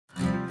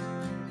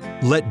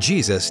Let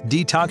Jesus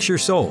detox your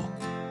soul.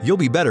 You'll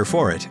be better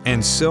for it,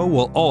 and so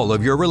will all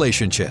of your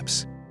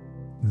relationships.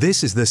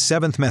 This is the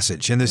 7th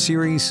message in the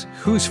series,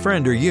 Whose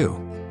Friend Are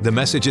You? The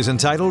message is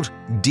entitled,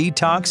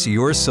 Detox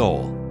Your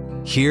Soul.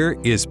 Here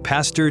is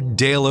Pastor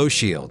Dale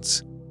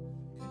O'Shields.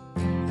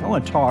 I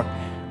want to talk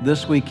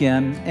this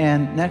weekend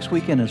and next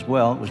weekend as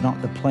well. It was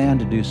not the plan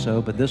to do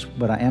so,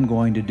 but I am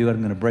going to do it.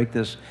 I'm going to break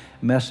this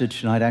message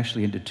tonight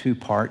actually into 2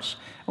 parts.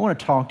 I want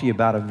to talk to you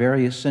about a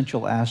very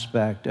essential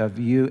aspect of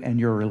you and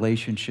your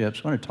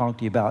relationships. I want to talk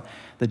to you about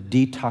the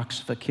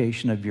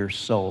detoxification of your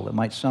soul. It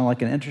might sound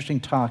like an interesting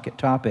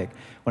topic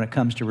when it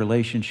comes to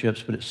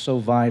relationships, but it's so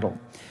vital.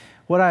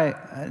 What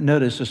I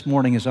noticed this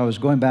morning as I was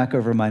going back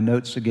over my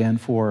notes again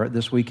for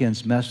this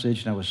weekend's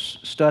message, and I was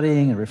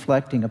studying and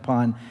reflecting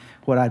upon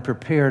what I'd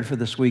prepared for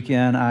this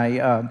weekend,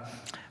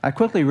 I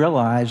quickly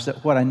realized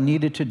that what I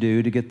needed to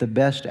do to get the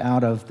best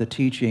out of the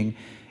teaching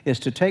is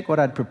to take what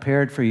I'd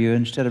prepared for you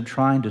instead of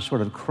trying to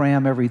sort of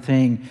cram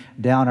everything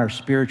down our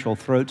spiritual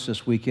throats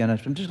this weekend.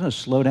 I'm just going to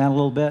slow down a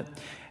little bit.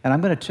 And I'm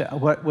going to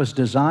what was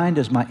designed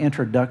as my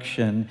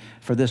introduction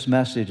for this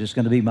message is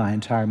going to be my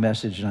entire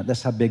message. And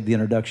that's how big the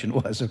introduction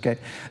was, okay?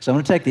 So I'm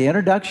going to take the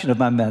introduction of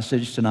my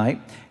message tonight,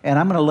 and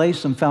I'm going to lay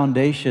some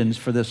foundations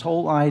for this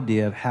whole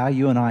idea of how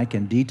you and I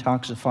can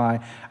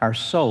detoxify our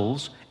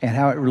souls and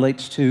how it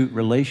relates to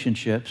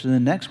relationships. And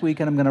then next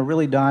weekend, I'm going to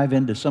really dive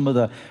into some of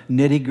the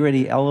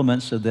nitty-gritty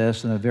elements of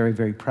this in a very,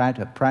 very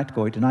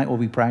practical way. Tonight will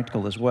be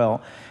practical as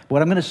well.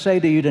 What I'm going to say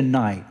to you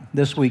tonight,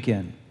 this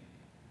weekend,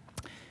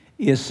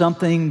 is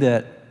something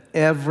that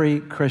every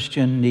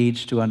Christian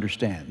needs to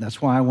understand.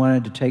 That's why I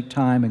wanted to take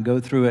time and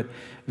go through it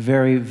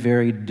very,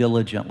 very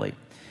diligently.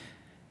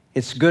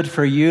 It's good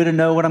for you to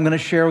know what I'm going to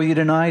share with you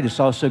tonight.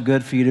 It's also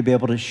good for you to be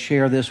able to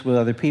share this with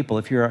other people.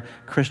 If you're a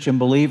Christian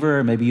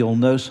believer, maybe you'll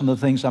know some of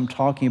the things I'm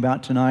talking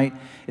about tonight.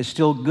 It's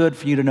still good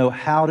for you to know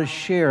how to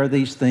share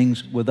these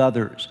things with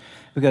others,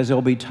 because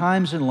there'll be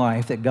times in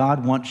life that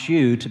God wants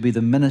you to be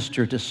the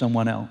minister to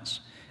someone else.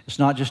 It's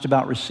not just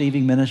about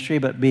receiving ministry,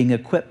 but being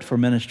equipped for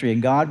ministry.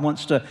 And God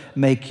wants to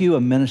make you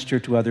a minister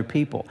to other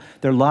people.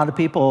 There are a lot of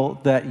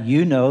people that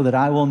you know that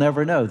I will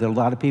never know. There are a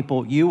lot of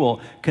people you will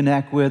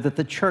connect with that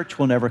the church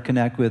will never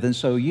connect with. And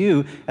so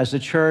you, as the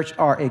church,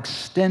 are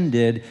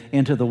extended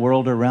into the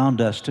world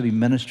around us to be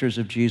ministers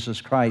of Jesus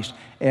Christ.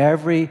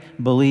 Every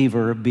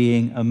believer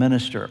being a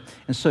minister.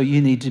 And so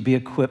you need to be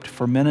equipped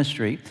for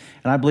ministry.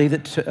 And I believe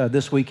that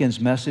this weekend's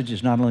message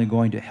is not only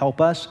going to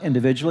help us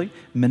individually,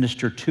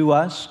 minister to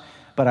us,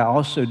 but I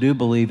also do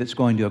believe it's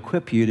going to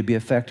equip you to be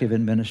effective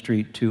in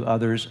ministry to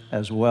others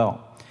as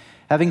well.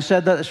 Having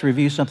said that, let's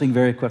review something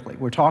very quickly.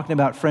 We're talking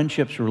about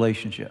friendships,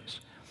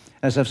 relationships.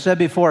 As I've said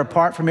before,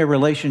 apart from your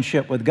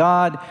relationship with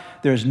God,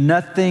 there's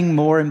nothing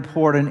more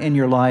important in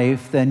your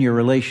life than your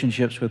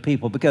relationships with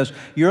people, because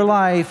your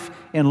life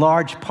in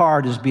large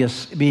part is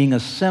being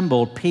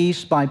assembled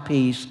piece by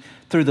piece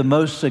through the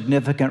most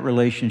significant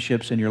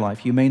relationships in your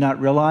life. You may not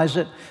realize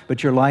it,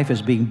 but your life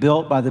is being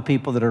built by the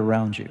people that are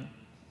around you.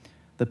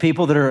 The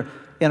people that are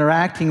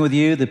interacting with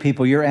you, the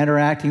people you're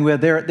interacting with,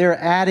 they're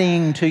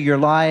adding to your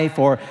life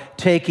or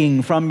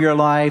taking from your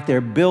life. They're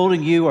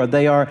building you or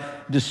they are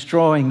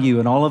destroying you.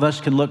 And all of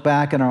us can look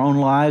back in our own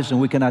lives and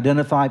we can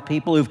identify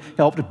people who've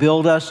helped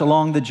build us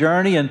along the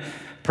journey, and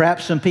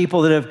perhaps some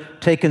people that have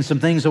taken some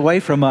things away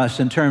from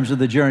us in terms of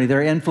the journey.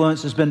 Their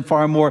influence has been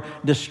far more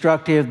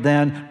destructive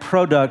than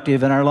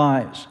productive in our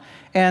lives.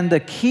 And the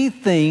key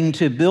thing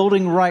to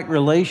building right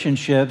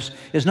relationships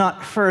is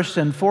not first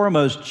and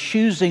foremost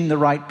choosing the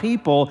right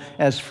people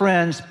as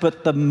friends,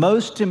 but the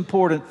most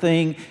important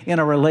thing in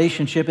a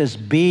relationship is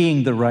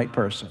being the right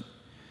person.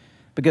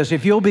 Because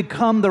if you'll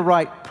become the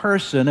right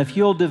person, if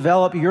you'll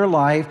develop your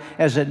life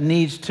as it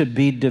needs to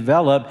be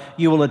developed,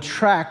 you will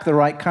attract the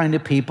right kind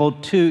of people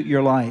to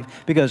your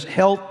life. Because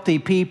healthy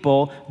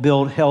people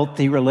build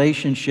healthy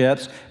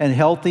relationships, and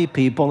healthy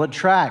people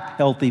attract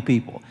healthy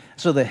people.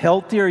 So the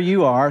healthier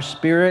you are,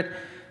 spirit,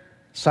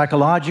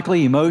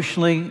 psychologically,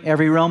 emotionally,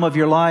 every realm of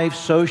your life,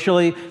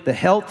 socially, the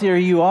healthier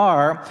you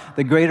are,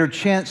 the greater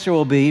chance there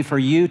will be for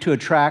you to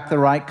attract the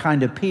right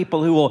kind of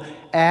people who will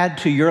add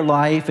to your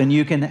life and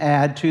you can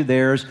add to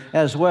theirs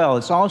as well.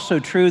 It's also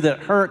true that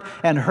hurt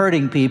and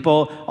hurting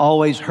people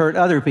always hurt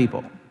other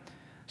people.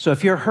 So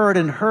if you're hurt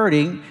and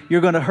hurting,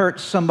 you're going to hurt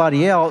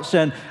somebody else.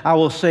 And I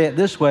will say it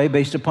this way,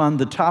 based upon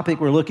the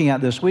topic we're looking at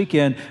this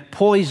weekend: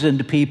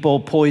 poisoned people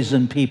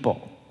poison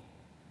people.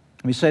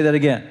 Let me say that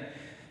again.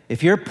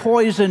 If you're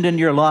poisoned in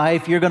your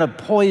life, you're going to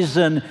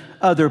poison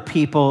other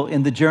people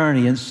in the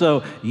journey. And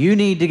so you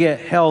need to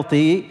get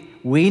healthy.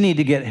 We need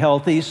to get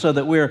healthy so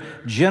that we're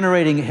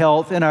generating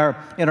health in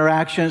our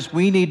interactions.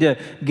 We need to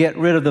get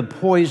rid of the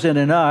poison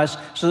in us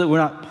so that we're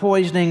not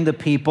poisoning the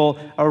people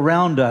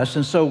around us.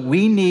 And so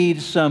we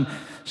need some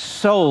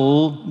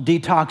soul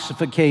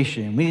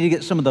detoxification. We need to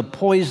get some of the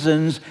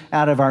poisons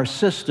out of our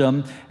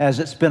system as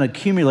it's been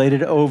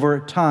accumulated over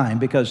time,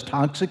 because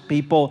toxic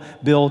people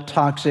build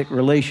toxic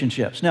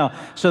relationships. Now,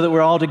 so that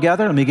we're all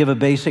together, let me give a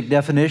basic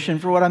definition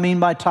for what I mean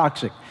by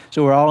toxic,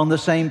 so we're all on the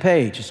same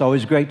page. It's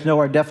always great to know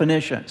our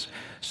definitions.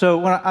 So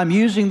when I'm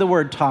using the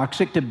word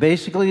toxic to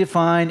basically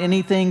define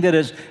anything that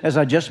is, as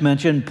I just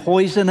mentioned,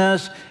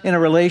 poisonous in a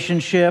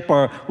relationship,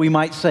 or we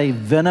might say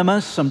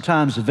venomous,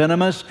 sometimes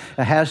venomous.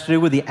 It has to do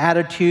with the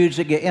attitudes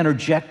that get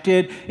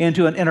interjected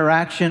into an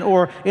interaction,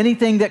 or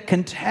anything that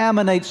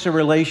contaminates a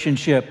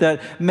relationship, that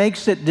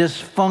makes it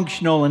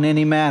dysfunctional in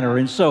any manner.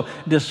 And so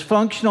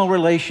dysfunctional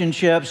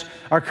relationships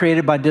are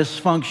created by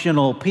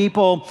dysfunctional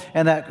people,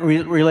 and that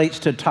relates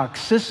to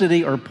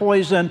toxicity or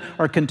poison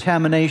or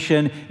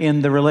contamination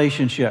in the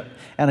relationship.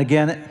 And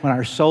again, when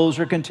our souls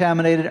are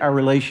contaminated, our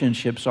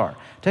relationships are.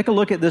 Take a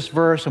look at this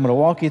verse. I'm going to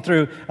walk you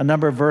through a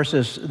number of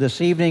verses this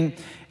evening,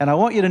 and I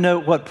want you to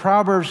note what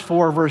Proverbs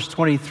 4, verse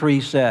 23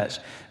 says,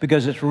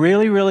 because it's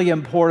really, really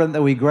important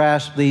that we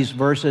grasp these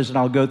verses, and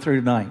I'll go through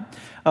tonight.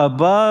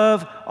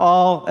 Above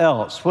all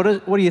else. What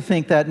do you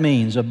think that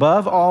means?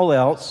 Above all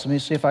else. Let me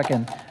see if I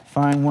can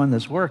find one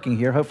that's working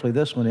here. Hopefully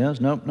this one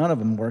is. Nope, none of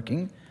them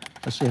working.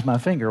 Let's see if my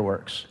finger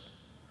works.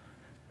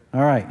 All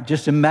right,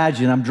 just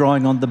imagine I'm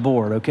drawing on the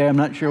board, okay? I'm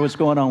not sure what's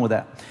going on with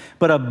that.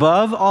 But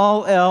above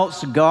all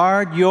else,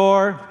 guard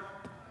your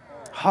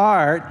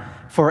heart,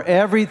 for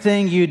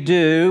everything you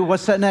do.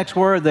 What's that next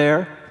word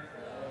there?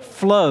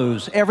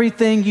 Flows.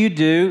 Everything you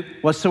do,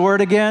 what's the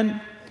word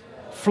again?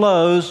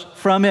 Flows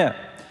from it.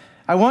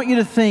 I want you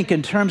to think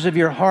in terms of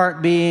your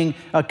heart being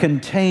a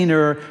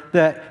container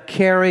that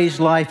carries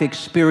life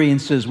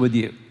experiences with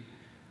you.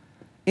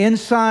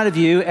 Inside of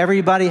you,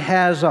 everybody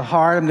has a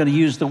heart. I'm going to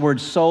use the word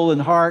soul and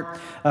heart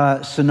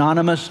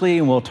synonymously,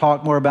 and we'll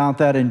talk more about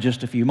that in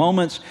just a few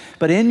moments.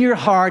 But in your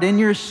heart, in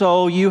your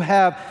soul, you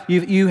have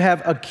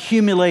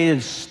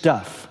accumulated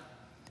stuff.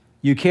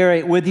 You carry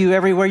it with you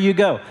everywhere you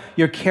go.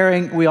 You're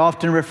carrying, we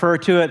often refer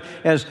to it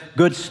as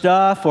good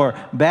stuff or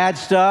bad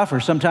stuff, or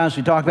sometimes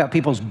we talk about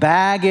people's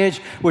baggage.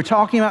 We're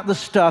talking about the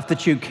stuff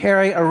that you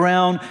carry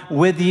around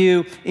with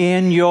you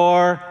in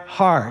your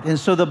heart. And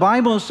so the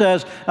Bible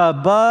says,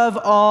 above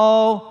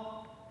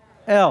all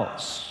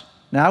else.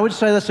 Now, I would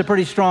say that's a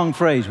pretty strong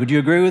phrase. Would you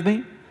agree with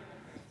me?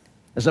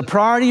 As a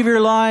priority of your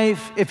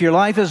life, if your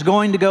life is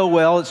going to go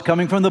well, it's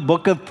coming from the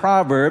book of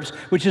Proverbs,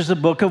 which is the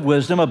book of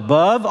wisdom.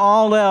 Above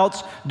all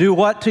else, do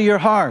what to your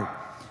heart?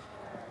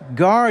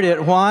 Guard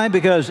it. Why?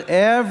 Because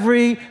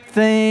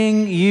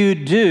everything you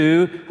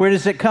do, where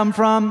does it come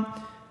from?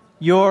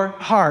 Your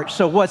heart.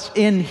 So what's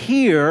in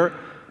here,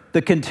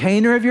 the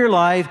container of your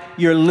life,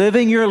 you're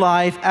living your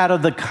life out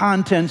of the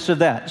contents of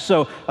that.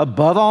 So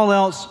above all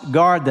else,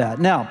 guard that.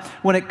 Now,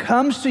 when it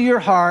comes to your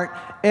heart,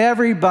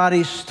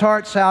 everybody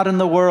starts out in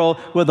the world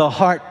with a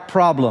heart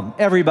problem.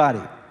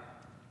 Everybody.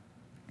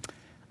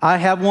 I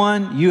have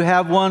one, you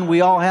have one,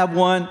 we all have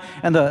one.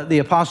 And the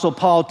Apostle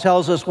Paul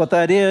tells us what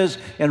that is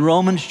in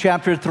Romans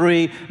chapter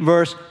 3,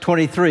 verse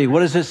 23.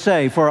 What does it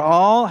say? For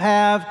all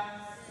have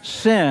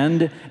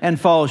sinned and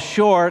fall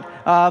short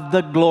of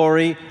the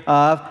glory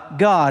of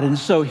God. And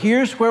so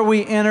here's where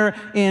we enter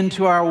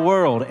into our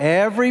world.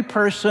 Every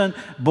person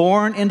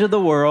born into the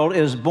world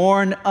is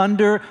born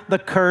under the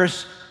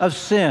curse of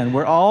sin.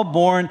 We're all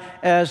born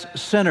as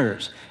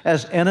sinners.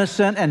 As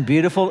innocent and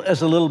beautiful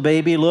as a little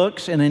baby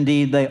looks, and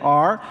indeed they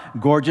are,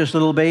 gorgeous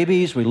little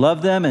babies, we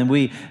love them and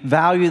we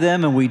value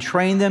them and we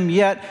train them,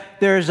 yet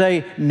there's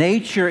a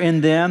nature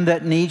in them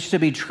that needs to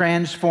be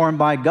transformed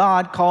by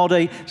God called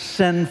a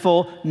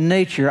sinful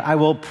nature. I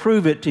will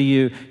prove it to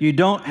you. You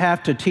don't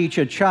have to teach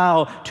a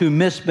child to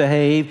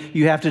misbehave.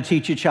 You have to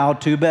teach a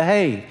child to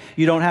behave.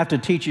 You don't have to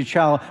teach a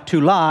child to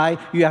lie.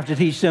 You have to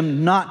teach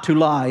them not to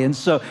lie. And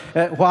so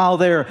while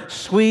they're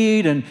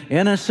sweet and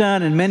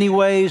innocent in many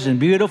ways and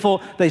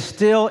beautiful, they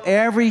still,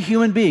 every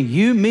human being,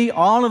 you, me,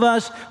 all of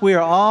us, we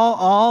are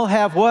all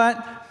have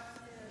what?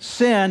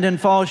 Sinned and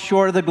fall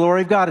short of the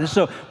glory of God. And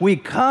so we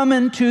come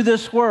into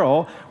this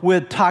world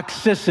with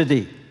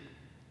toxicity.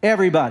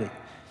 Everybody.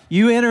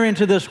 You enter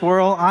into this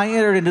world, I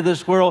entered into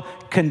this world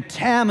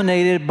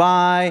contaminated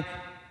by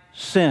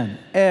sin.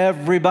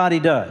 Everybody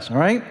does, all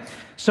right?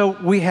 So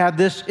we have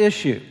this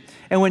issue.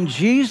 And when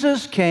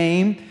Jesus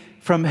came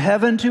from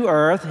heaven to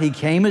earth, he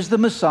came as the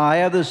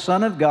Messiah, the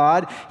Son of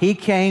God. He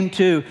came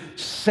to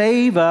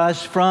save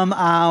us from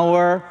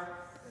our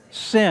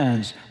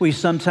sins. We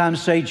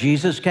sometimes say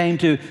Jesus came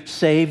to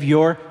save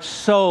your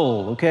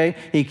soul, okay?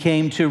 He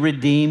came to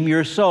redeem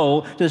your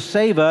soul, to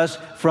save us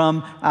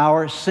from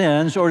our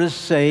sins or to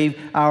save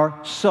our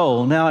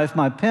soul. Now, if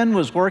my pen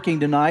was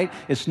working tonight,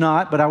 it's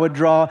not, but I would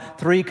draw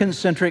 3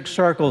 concentric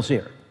circles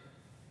here.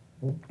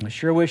 I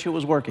sure wish it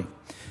was working.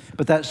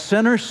 But that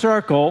center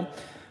circle,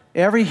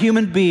 every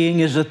human being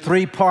is a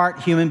 3-part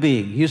human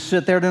being. You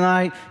sit there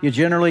tonight, you're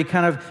generally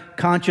kind of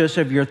conscious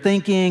of your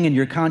thinking and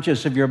you're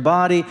conscious of your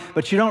body,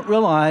 but you don't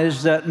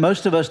realize that,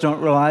 most of us don't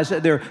realize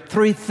that there are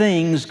 3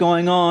 things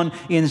going on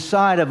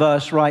inside of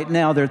us right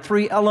now. There are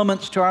 3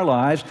 elements to our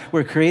lives.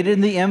 We're created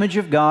in the image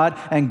of God,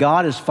 and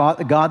God is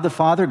God the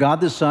Father, God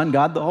the Son,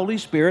 God the Holy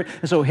Spirit.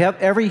 And so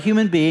every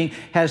human being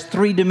has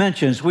 3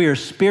 dimensions. We are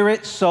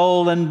spirit,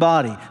 soul, and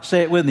body.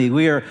 Say it with me.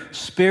 We are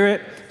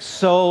spirit,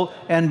 soul,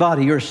 and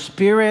body. Your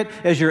spirit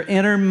spirit is your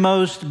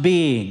innermost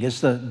being.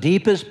 It's the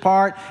deepest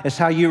part. It's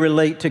how you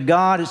relate to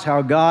God. It's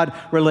how God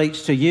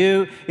relates to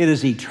you. It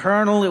is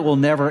eternal. It will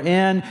never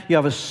end. You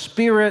have a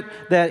spirit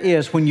that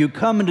is, when you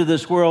come into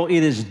this world,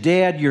 it is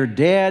dead. You're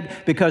dead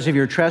because of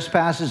your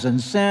trespasses and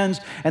sins,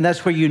 and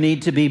that's where you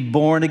need to be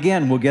born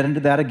again. We'll get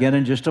into that again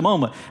in just a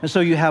moment. And so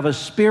you have a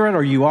spirit,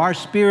 or you are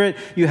spirit.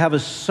 You have a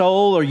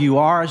soul, or you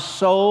are a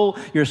soul.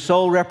 Your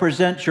soul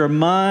represents your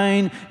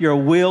mind, your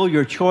will,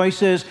 your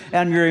choices,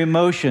 and your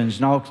emotions.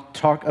 And I'll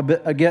talk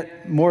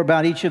get more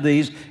about each of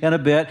these in a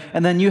bit.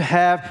 And then you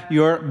have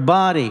your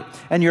body.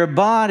 And your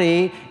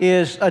body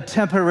is a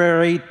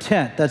temporary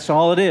tent. That's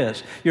all it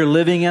is. You're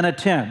living in a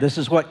tent. This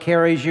is what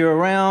carries you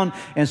around.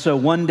 And so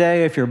one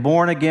day, if you're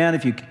born again,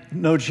 if you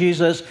know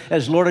Jesus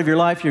as Lord of your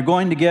life, you're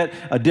going to get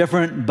a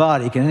different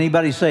body. Can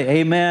anybody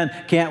say amen?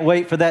 Can't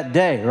wait for that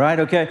day, right?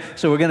 Okay,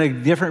 so we're going to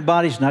different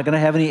bodies, not going to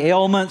have any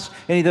ailments,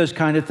 any of those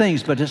kind of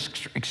things. But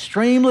it's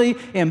extremely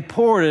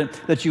important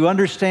that you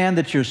understand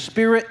that your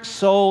spirit,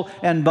 soul,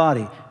 and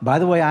body. By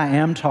the way, I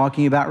am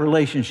talking about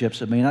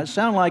relationships. It may not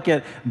sound like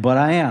it, but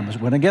I am. We're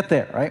going to get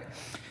there, right?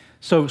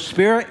 So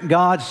spirit,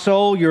 God,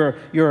 soul,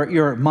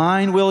 your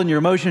mind, will, and your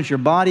emotions, your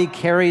body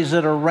carries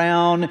it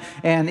around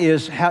and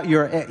is how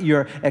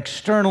your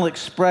external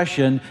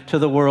expression to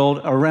the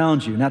world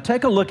around you. Now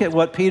take a look at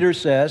what Peter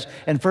says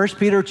in 1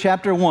 Peter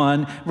chapter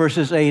 1,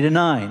 verses 8 and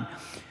 9.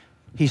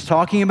 He's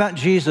talking about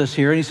Jesus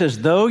here, and he says,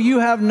 though you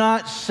have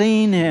not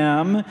seen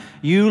him,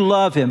 you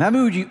love him. How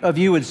many of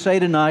you would say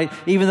tonight,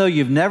 even though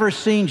you've never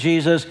seen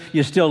Jesus,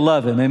 you still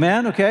love him?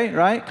 Amen? Okay,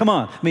 right? Come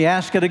on. Let me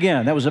ask it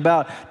again. That was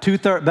about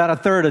a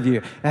third of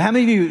you. And how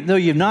many of you, though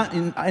you've not,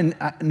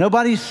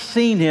 nobody's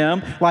seen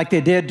him like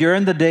they did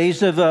during the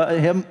days of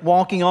him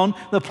walking on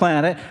the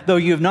planet, though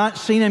you've not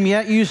seen him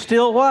yet, you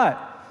still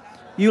what?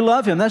 You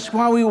love him. That's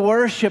why we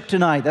worship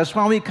tonight. That's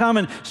why we come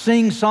and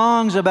sing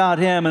songs about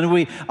him, and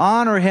we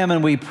honor him,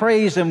 and we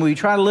praise him. We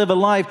try to live a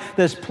life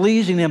that's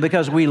pleasing to him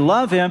because we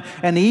love him.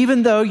 And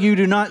even though you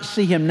do not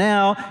see him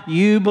now,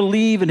 you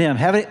believe in him.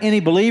 Have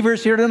any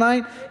believers here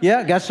tonight?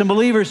 Yeah, got some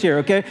believers here,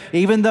 okay?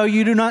 Even though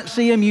you do not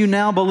see him, you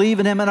now believe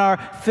in him and are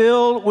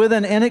filled with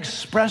an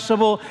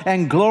inexpressible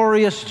and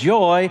glorious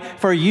joy,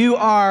 for you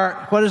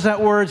are, what does that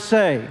word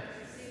say?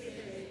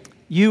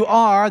 You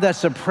are,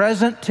 that's a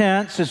present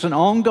tense. It's an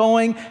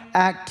ongoing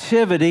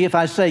activity. If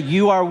I say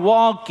you are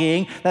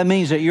walking, that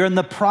means that you're in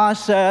the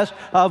process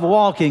of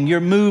walking. You're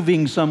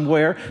moving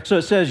somewhere. So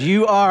it says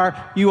you are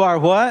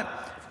what?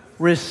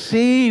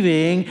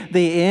 Receiving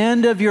the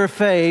end of your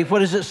faith. What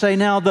does it say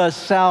now? The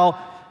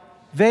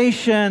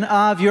salvation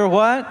of your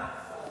what?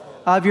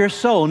 Of your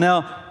soul.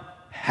 Now,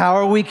 how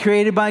are we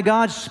created by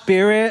God?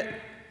 Spirit,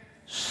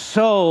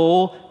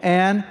 soul,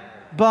 and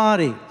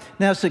body.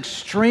 Now, it's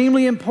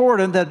extremely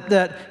important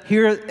that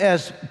here,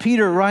 as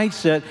Peter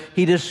writes it,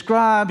 he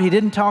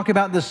didn't talk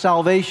about the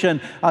salvation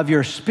of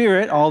your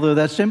spirit, although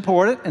that's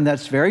important, and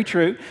that's very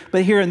true.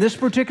 But here in this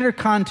particular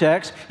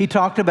context, he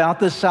talked about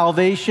the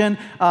salvation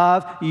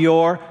of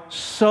your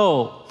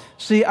soul.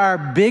 See, our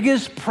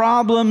biggest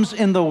problems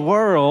in the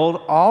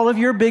world, all of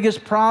your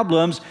biggest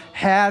problems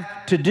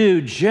have to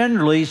do,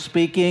 generally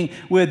speaking,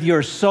 with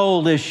your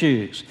soul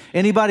issues.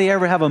 Anybody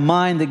ever have a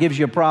mind that gives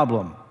you a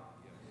problem?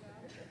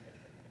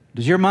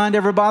 Does your mind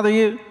ever bother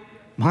you?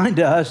 Mine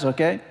does,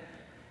 okay?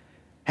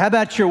 How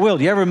about your will?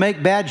 Do you ever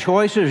make bad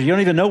choices? You don't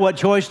even know what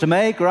choice to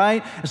make,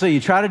 right? And so you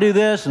try to do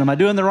this, and am I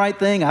doing the right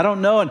thing? I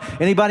don't know. And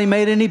anybody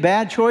made any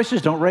bad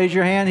choices? Don't raise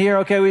your hand here.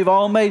 Okay, we've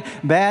all made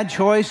bad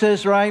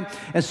choices, right?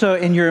 And so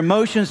in your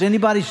emotions,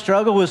 anybody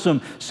struggle with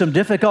some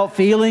difficult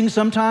feelings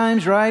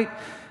sometimes, right?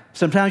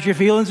 Sometimes your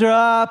feelings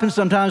are up and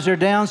sometimes they're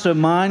down. So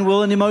mind,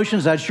 will, and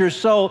emotions, that's your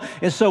soul.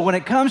 And so when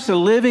it comes to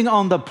living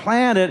on the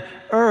planet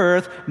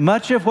Earth,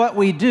 much of what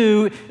we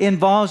do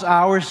involves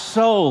our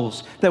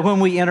souls. That when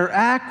we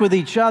interact with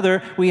each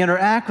other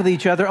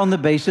on the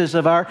basis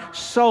of our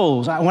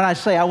souls. When I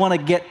say I want to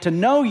get to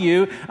know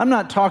you, I'm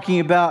not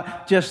talking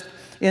about just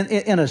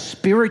in a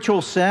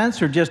spiritual sense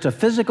or just a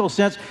physical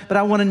sense, but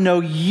I want to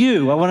know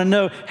you. I want to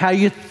know how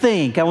you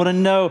think. I want to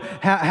know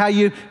how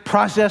you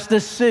process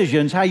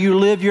decisions, how you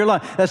live your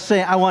life. That's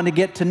saying I want to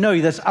get to know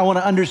you. I want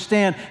to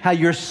understand how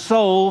your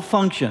soul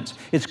functions.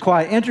 It's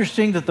quite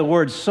interesting that the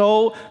word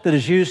soul that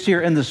is used here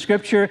in the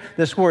scripture,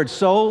 this word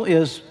soul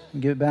is,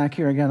 get back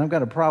here again. I've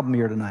got a problem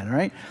here tonight, all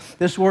right?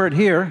 This word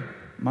here,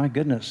 my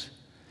goodness.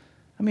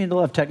 I mean, I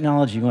love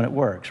technology when it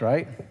works,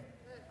 right?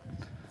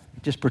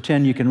 Just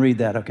pretend you can read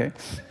that, okay?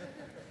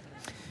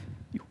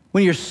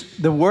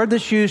 The word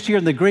that's used here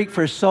in the Greek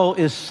for soul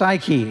is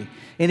psyche.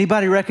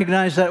 Anybody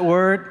recognize that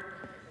word?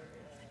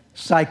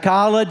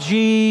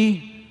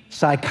 Psychology,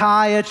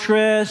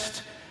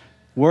 psychiatrist,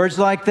 words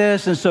like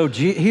this. And so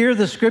here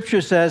the scripture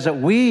says that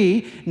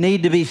we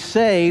need to be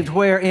saved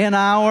where? In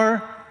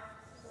our...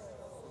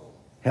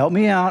 Help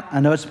me out. I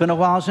know it's been a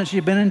while since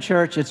you've been in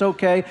church. It's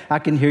okay. I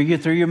can hear you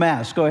through your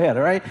mask. Go ahead,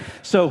 all right?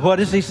 So what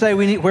does he say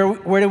we need?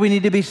 Where do we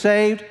need to be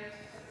saved?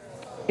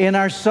 In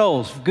our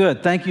souls.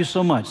 Good. Thank you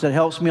so much. That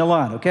helps me a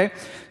lot, okay?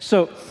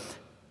 So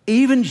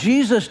Even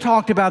Jesus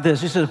talked about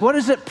this. He says, what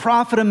does it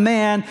profit a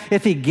man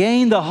if he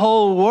gain the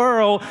whole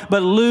world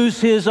but lose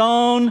his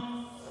own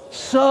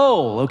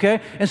soul,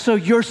 okay? And so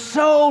your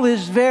soul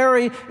is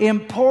very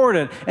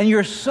important, and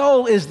your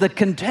soul is the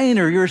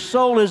container. Your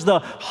soul is the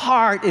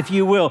heart, if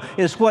you will.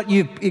 It's what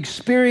you've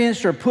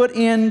experienced or put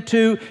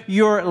into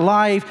your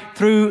life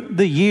through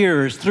the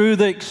years, through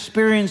the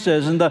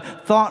experiences and the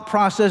thought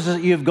processes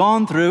that you've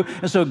gone through.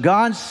 And so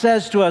God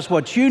says to us,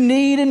 what you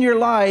need in your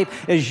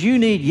life is you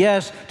need,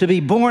 yes, to be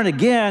born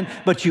again,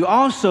 but you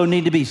also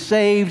need to be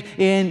saved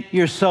in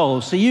your soul.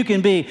 So you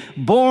can be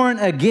born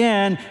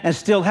again and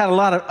still have a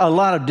lot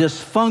of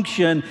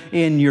dysfunction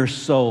in your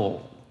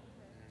soul.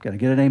 Got to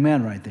get an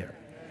amen right there.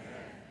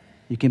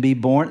 You can be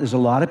born. There's a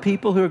lot of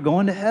people who are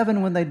going to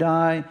heaven when they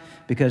die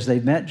because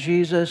they've met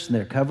Jesus and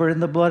they're covered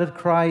in the blood of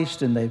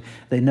Christ and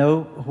they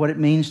know what it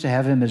means to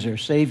have Him as their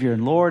Savior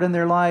and Lord in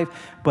their life,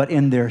 but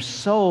in their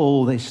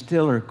soul they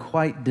still are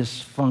quite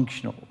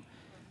dysfunctional,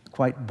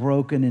 quite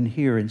broken in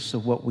here. And so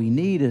what we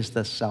need is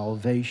the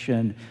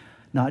salvation,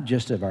 not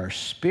just of our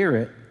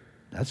spirit,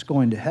 that's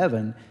going to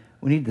heaven.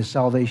 We need the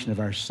salvation of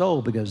our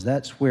soul because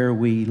that's where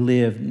we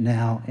live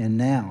now and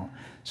now.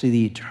 See,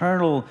 the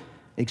eternal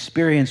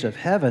experience of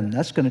heaven,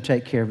 that's going to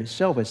take care of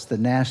itself. It's the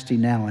nasty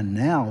now and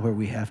now where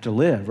we have to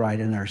live, right?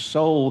 In our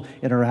soul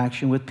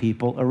interaction with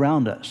people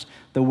around us.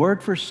 The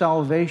word for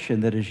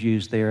salvation that is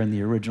used there in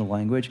the original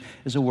language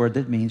is a word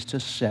that means to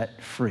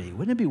set free.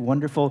 Wouldn't it be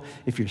wonderful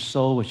if your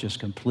soul was just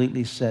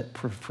completely set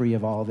free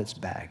of all of its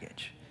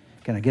baggage?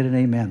 Can I get an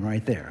amen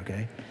right there,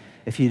 okay?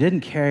 If you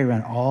didn't carry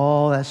around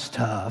all that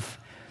stuff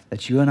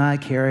that you and I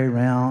carry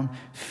around,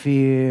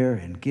 fear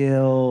and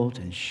guilt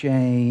and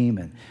shame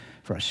and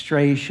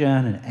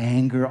frustration and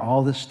anger,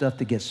 all this stuff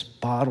that gets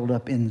bottled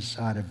up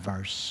inside of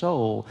our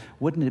soul,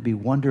 wouldn't it be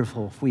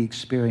wonderful if we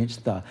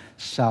experienced the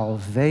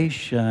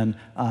salvation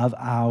of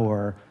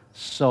our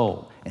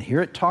soul? And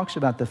here it talks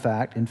about the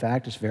fact, in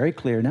fact, it's very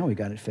clear now, we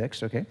got it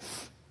fixed, okay?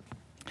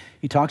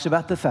 He talks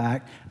about the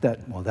fact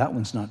that, well, that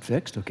one's not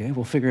fixed, okay?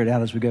 We'll figure it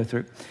out as we go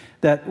through.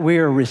 That we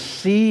are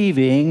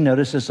receiving,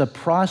 notice it's a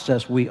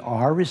process, we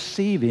are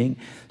receiving.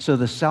 So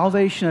the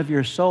salvation of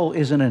your soul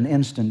isn't an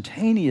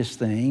instantaneous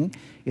thing,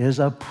 it is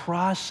a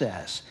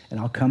process. And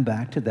I'll come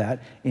back to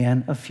that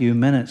in a few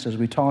minutes as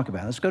we talk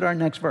about it. Let's go to our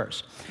next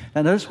verse.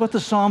 Now notice what the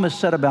psalmist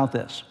said about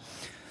this.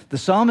 The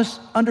psalmist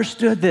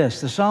understood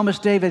this. The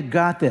psalmist David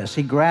got this.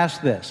 He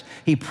grasped this.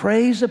 He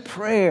prays a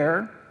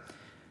prayer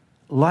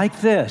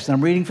like this. And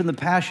I'm reading from the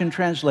Passion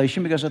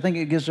Translation because I think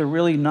it gives a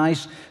really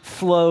nice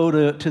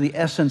flow to the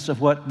essence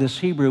of what this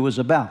Hebrew was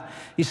about.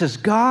 He says,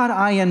 God,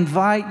 I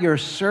invite your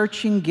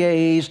searching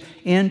gaze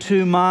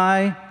into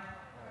my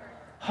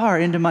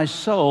heart, into my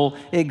soul.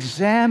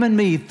 Examine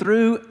me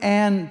through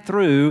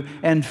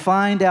and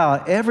find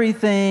out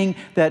everything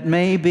that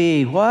may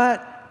be,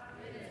 what?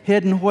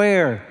 Hidden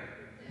where?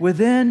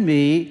 Within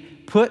me.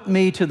 Put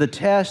me to the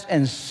test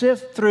and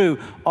sift through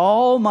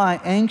all my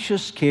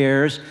anxious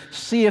cares.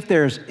 See if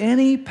there's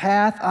any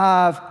path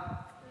of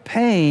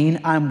pain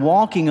I'm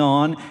walking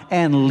on,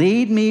 and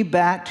lead me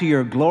back to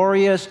your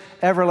glorious,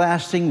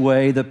 everlasting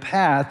way, the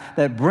path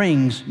that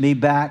brings me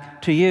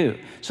back to you.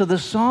 So the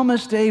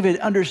psalmist David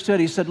understood.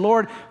 He said,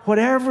 Lord,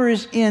 whatever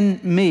is in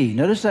me,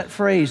 notice that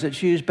phrase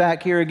that's used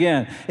back here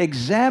again,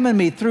 examine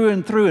me through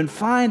and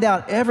find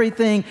out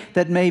everything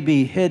that may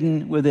be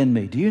hidden within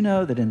me. Do you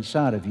know that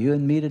inside of you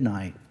and me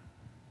tonight,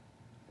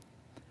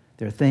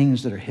 there are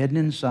things that are hidden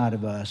inside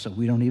of us that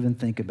we don't even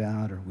think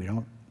about or we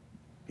don't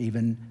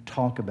even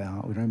talk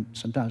about,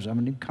 sometimes I'm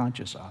not even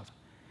conscious of,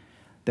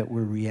 that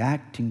we're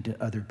reacting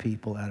to other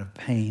people out of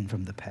pain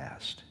from the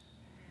past.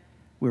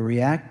 We're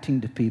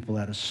reacting to people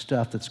out of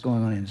stuff that's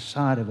going on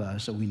inside of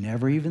us that we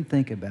never even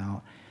think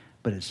about,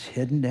 but it's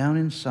hidden down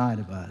inside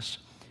of us.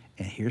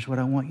 And here's what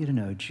I want you to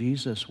know.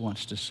 Jesus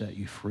wants to set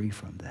you free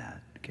from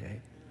that,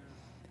 okay?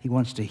 He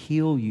wants to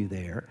heal you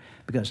there,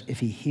 because if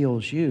He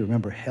heals you,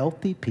 remember,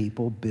 healthy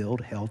people build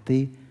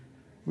healthy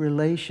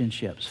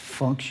relationships.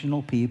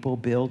 Functional people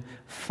build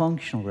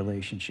functional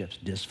relationships.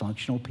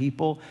 Dysfunctional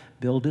people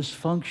build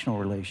dysfunctional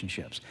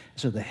relationships.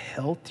 So the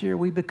healthier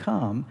we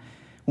become,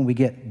 when we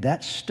get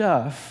that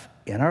stuff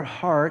in our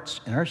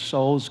hearts and our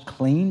souls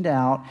cleaned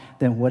out,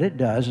 then what it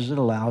does is it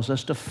allows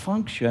us to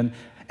function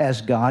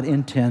as God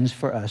intends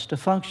for us to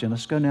function.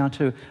 Let's go now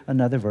to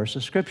another verse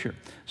of Scripture.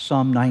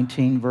 Psalm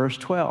 19, verse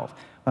 12.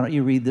 Why don't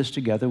you read this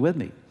together with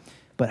me?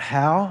 But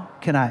how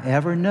can I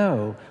ever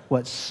know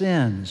what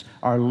sins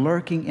are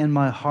lurking in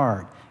my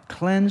heart?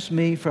 Cleanse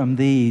me from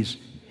these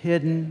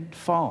hidden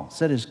faults.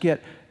 That is,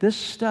 get this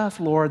stuff,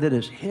 Lord, that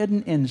is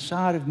hidden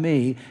inside of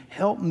me.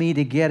 Help me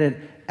to get it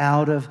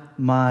out of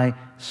my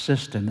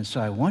system. And so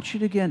I want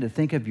you to, again, to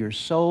think of your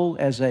soul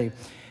as a,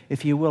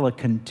 if you will, a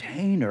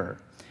container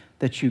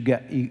that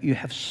you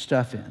have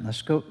stuff in.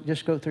 Let's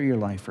just go through your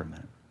life for a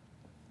minute.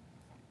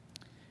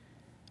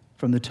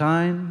 From the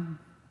time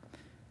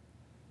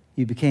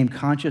you became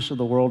conscious of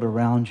the world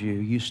around you,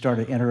 you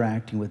started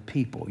interacting with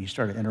people. You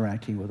started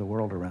interacting with the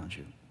world around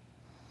you.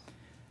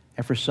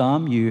 And for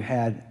some, you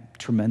had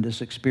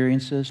tremendous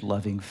experiences,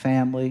 loving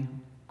family,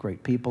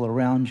 great people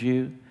around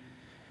you.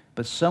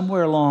 But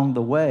somewhere along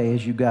the way,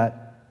 as you got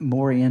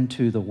more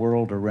into the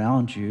world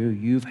around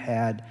you,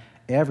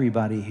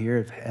 everybody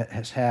here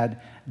has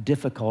had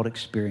difficult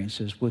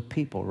experiences with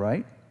people,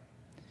 right?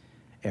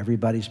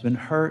 Everybody's been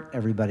hurt.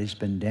 Everybody's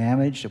been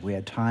damaged. If we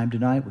had time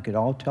tonight, we could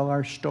all tell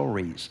our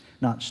stories.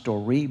 Not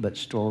story, but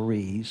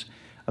stories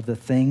of the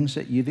things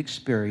that you've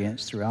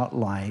experienced throughout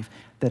life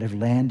that have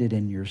landed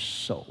in your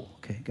soul,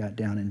 okay, got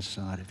down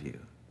inside of you.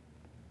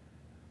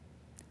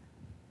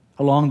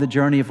 Along the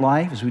journey of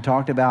life, as we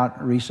talked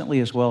about recently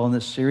as well in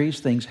this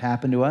series, things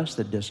happen to us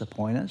that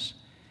disappoint us.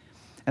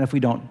 And if we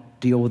don't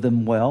deal with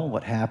them well,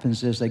 what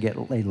happens is they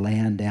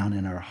land down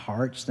in our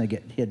hearts, they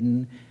get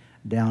hidden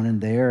down in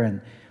there, and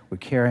we're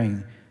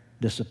carrying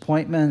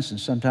disappointments, and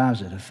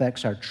sometimes it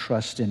affects our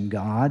trust in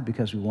God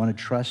because we want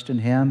to trust in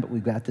Him, but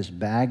we've got this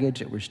baggage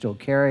that we're still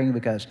carrying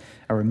because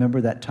I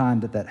remember that time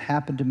that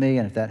happened to me,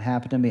 and if that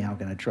happened to me, how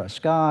can I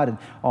trust God? And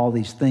all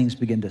these things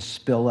begin to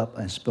spill up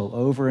and spill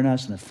over in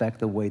us and affect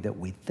the way that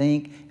we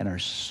think and our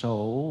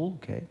soul,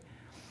 okay?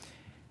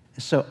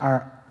 So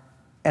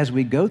as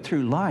we go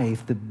through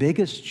life, the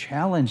biggest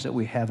challenge that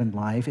we have in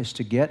life is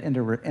to get in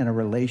a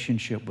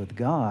relationship with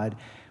God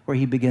where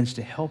He begins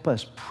to help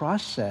us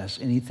process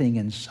anything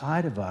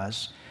inside of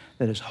us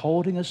that is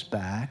holding us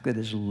back, that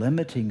is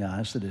limiting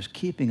us, that is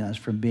keeping us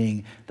from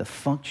being the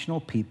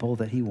functional people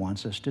that He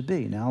wants us to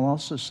be. Now, I'll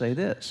also say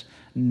this.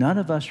 None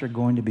of us are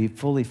going to be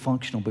fully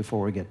functional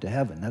before we get to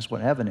heaven. That's what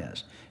heaven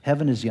is.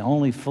 Heaven is the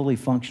only fully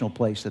functional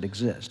place that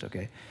exists,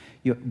 okay?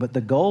 But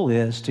the goal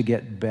is to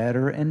get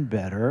better and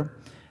better,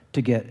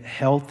 to get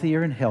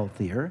healthier and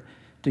healthier,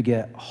 to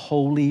get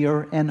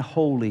holier and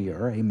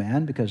holier,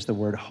 amen, because the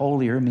word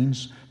holier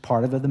means,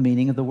 part of the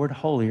meaning of the word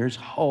holier is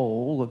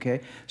whole, okay?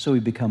 So we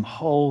become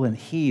whole and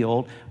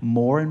healed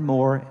more and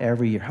more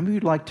every year. How many of you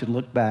would like to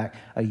look back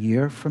a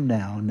year from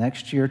now,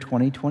 next year,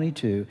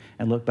 2022,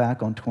 and look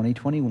back on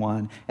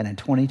 2021, and in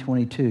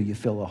 2022, you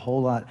feel a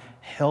whole lot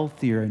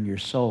healthier in your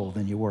soul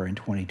than you were in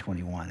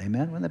 2021,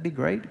 amen? Wouldn't that be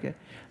great? Okay.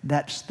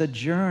 That's the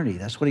journey.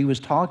 That's what he was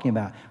talking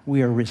about.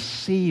 We are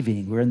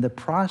receiving. We're in the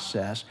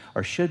process,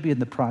 or should be in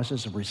the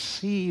process of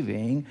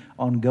receiving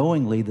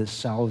ongoingly the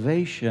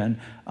salvation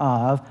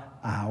of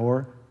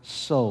our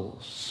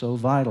souls. So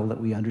vital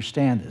that we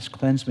understand this.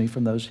 Cleanse me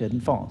from those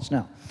hidden faults.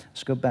 Now,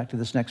 let's go back to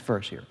this next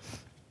verse here.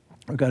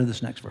 We'll go to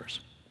this next verse.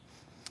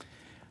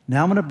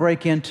 Now I'm going to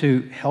break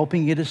into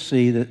helping you to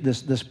see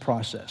this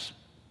process.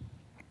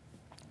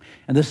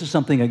 And this is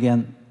something,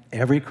 again,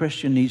 every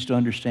Christian needs to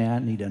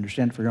understand, need to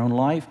understand it for your own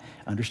life,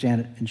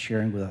 understand it in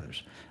sharing with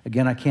others.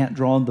 Again, I can't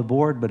draw on the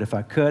board, but if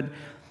I could,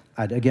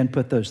 I'd again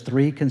put those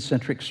 3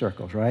 concentric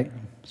circles, right?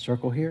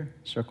 Circle here,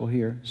 circle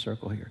here,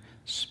 circle here.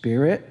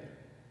 Spirit.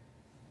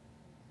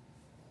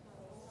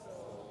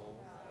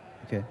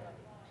 Okay.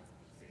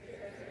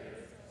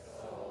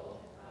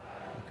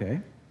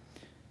 Okay.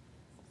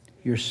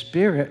 Your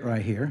spirit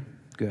right here.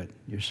 Good.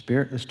 Your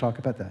spirit, let's talk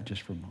about that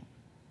just for a moment.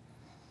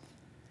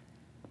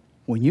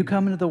 When you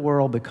come into the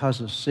world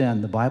because of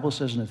sin, the Bible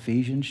says in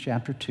Ephesians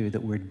chapter 2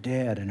 that we're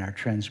dead in our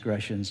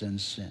transgressions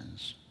and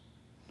sins.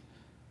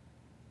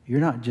 You're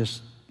not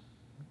just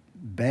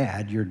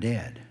bad, you're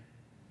dead.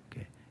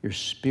 Okay? Your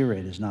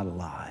spirit is not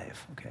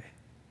alive. Okay?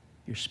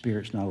 Your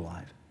spirit's not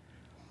alive.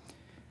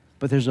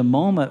 But there's a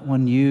moment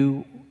when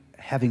you,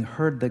 having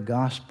heard the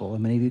gospel,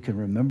 and many of you can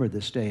remember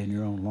this day in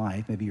your own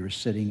life, maybe you were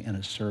sitting in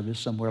a service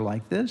somewhere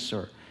like this,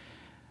 or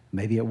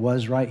maybe it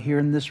was right here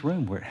in this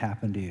room where it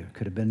happened to you. It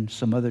could have been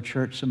some other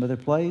church, some other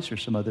place, or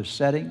some other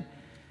setting.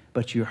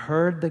 But you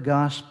heard the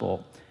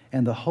gospel,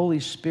 and the Holy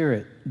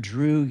Spirit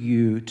drew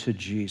you to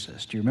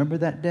Jesus. Do you remember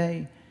that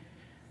day?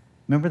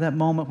 Remember that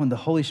moment when the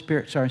Holy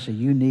Spirit started to say,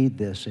 you need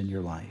this in your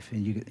life.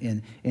 And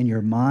you, in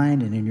your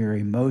mind and in your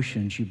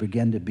emotions, you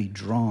begin to be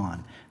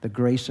drawn. The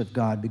grace of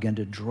God began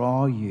to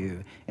draw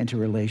you into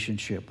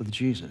relationship with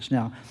Jesus.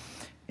 Now,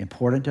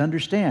 important to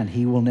understand,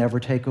 He will never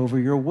take over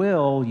your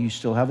will. You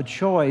still have a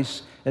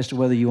choice as to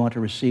whether you want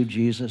to receive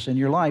Jesus in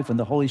your life. When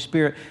the Holy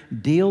Spirit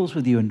deals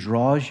with you and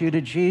draws you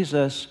to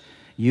Jesus,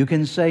 you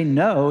can say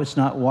no. It's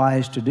not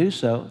wise to do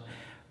so.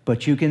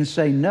 But you can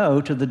say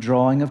no to the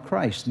drawing of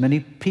Christ.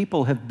 Many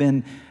people have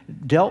been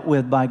dealt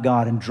with by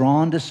God and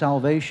drawn to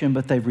salvation,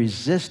 but they've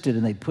resisted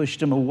and they pushed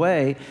Him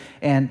away,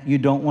 and you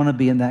don't want to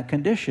be in that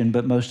condition.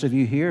 But most of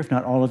you here, if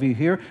not all of you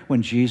here,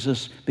 when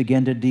Jesus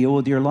began to deal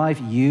with your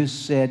life, you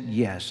said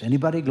yes.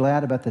 Anybody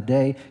glad about the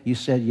day you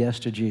said yes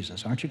to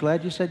Jesus? Aren't you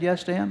glad you said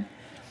yes to Him?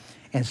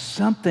 And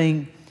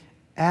something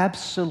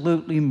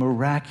absolutely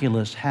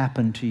miraculous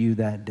happened to you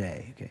that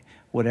day. Okay?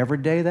 Whatever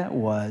day that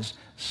was,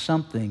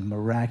 something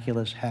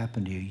miraculous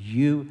happened to you.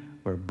 You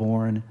were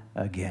born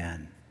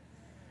again.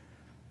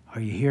 Are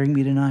you hearing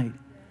me tonight?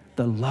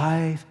 The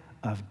life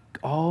of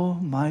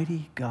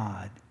Almighty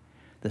God,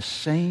 the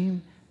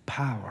same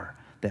power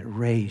that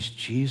raised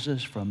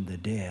Jesus from the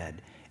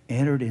dead,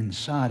 entered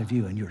inside of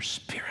you, and your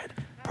spirit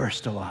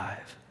burst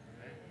alive.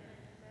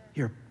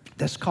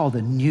 That's called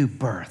a new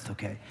birth,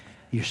 okay?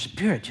 Your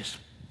spirit just,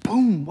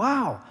 boom,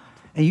 wow.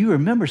 And you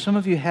remember, some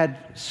of you had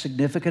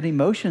significant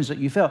emotions that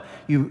you felt.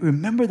 You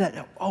remember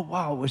that, oh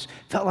wow,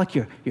 felt like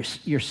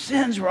your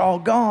sins were all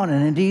gone,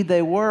 and indeed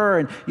they were,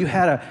 and you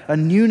had a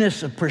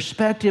newness of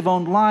perspective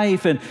on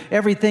life, and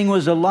everything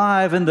was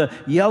alive, and the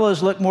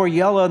yellows looked more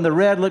yellow, and the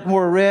red looked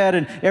more red,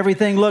 and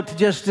everything looked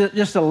just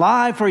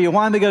alive for you.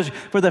 Why? Because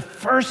for the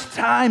first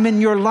time in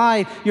your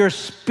life, your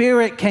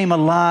spirit came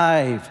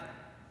alive,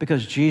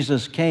 because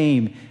Jesus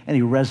came and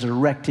he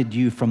resurrected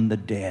you from the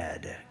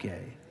dead,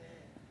 okay?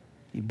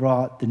 He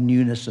brought the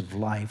newness of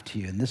life to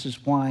you. And this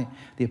is why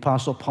the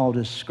Apostle Paul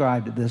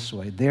described it this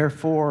way.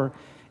 Therefore,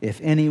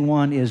 if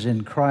anyone is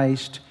in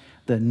Christ,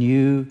 the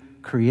new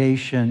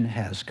creation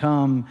has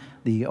come,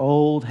 the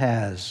old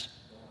has,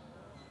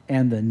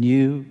 and the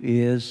new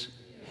is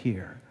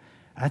here.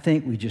 I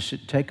think we just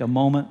should take a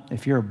moment,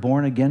 if you're a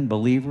born-again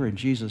believer in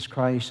Jesus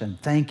Christ, and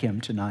thank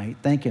him tonight,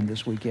 thank him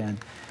this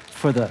weekend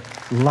for the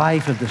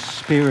life of the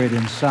Spirit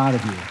inside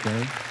of you,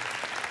 okay?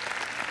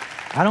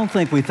 I don't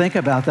think we think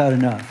about that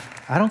enough.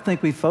 I don't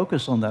think we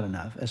focus on that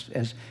enough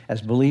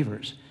as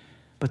believers.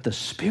 But the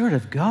Spirit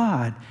of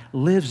God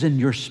lives in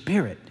your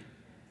spirit.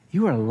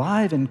 You are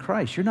alive in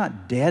Christ. You're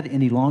not dead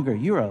any longer.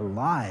 You're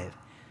alive.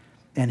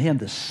 And him,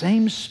 the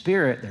same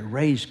Spirit that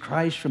raised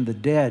Christ from the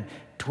dead,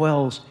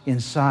 dwells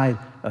inside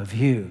of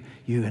you.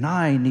 You and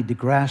I need to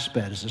grasp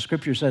that. As the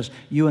Scripture says,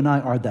 you and I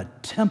are the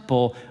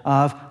temple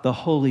of the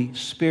Holy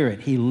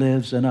Spirit. He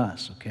lives in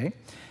us, okay?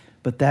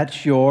 But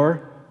that's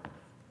your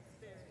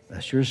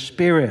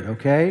spirit,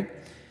 okay?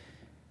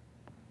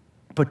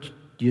 But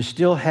you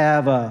still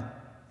have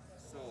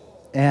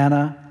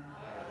Anna.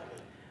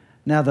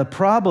 Now the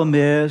problem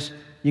is,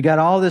 you got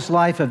all this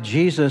life of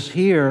Jesus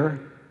here,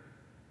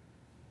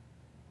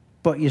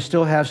 but you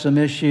still have some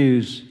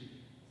issues.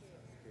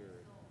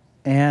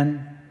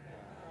 And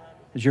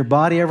does your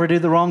body ever do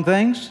the wrong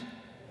things?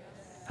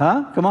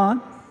 Huh? Come on.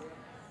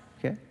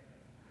 Okay.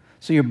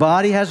 So your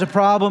body has a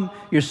problem,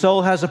 your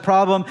soul has a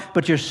problem,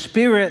 but your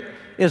spirit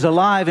is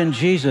alive in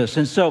Jesus.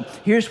 And so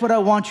here's what I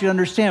want you to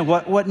understand.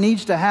 What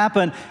needs to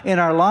happen in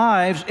our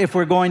lives if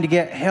we're going to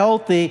get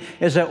healthy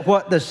is that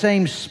what the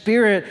same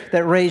Spirit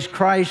that raised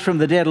Christ from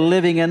the dead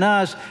living in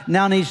us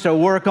now needs to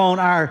work on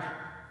our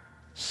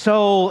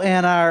soul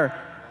and our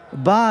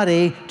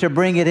body to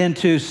bring it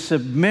into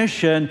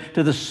submission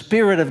to the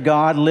Spirit of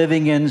God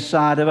living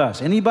inside of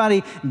us.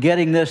 Anybody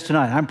getting this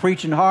tonight? I'm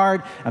preaching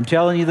hard. I'm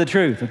telling you the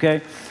truth,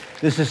 okay?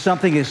 This is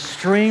something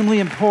extremely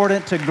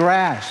important to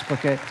grasp,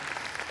 okay?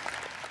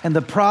 And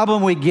the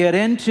problem we get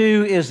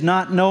into is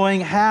not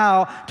knowing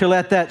how to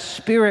let that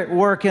Spirit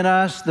work in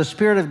us, the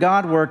Spirit of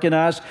God work in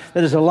us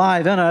that is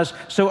alive in us,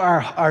 so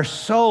our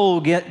soul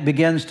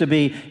begins to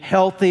be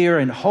healthier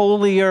and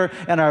holier,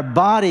 and our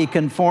body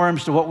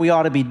conforms to what we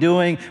ought to be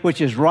doing, which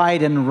is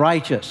right and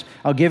righteous.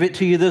 I'll give it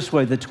to you this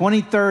way. The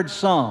 23rd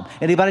Psalm.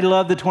 Anybody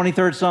love the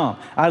 23rd Psalm?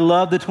 I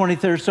love the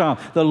 23rd Psalm.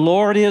 The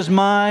Lord is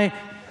my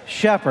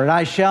shepherd.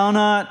 I shall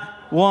not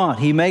want.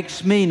 He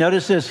makes me,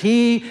 notice this,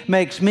 he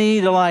makes me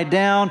to lie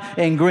down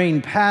in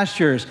green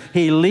pastures.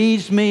 He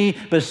leads me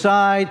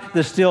beside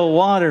the still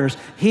waters.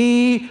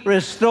 He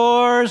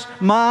restores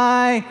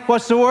my,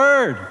 what's the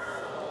word?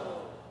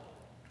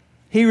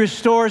 He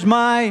restores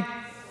my,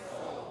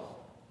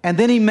 and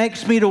then he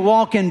makes me to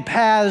walk in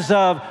paths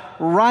of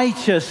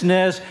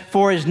righteousness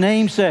for his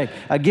name's sake.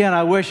 Again,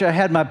 I wish I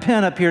had my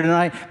pen up here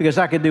tonight because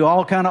I could do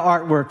all kind of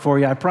artwork for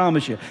you, I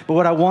promise you. But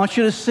what I want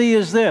you to see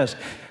is this.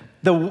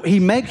 He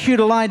makes you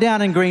to lie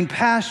down in green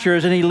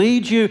pastures, and he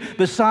leads you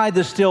beside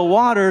the still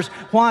waters.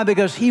 Why?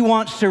 Because he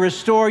wants to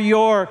restore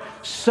your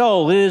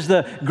soul. It is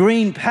the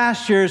green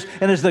pastures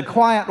and it is the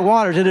quiet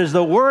waters. It is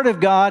the Word of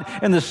God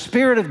and the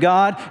Spirit of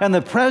God and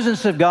the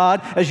presence of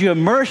God as you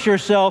immerse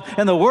yourself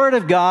in the Word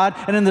of God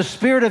and in the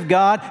Spirit of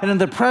God and in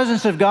the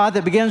presence of God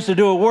that begins to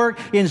do a work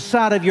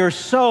inside of your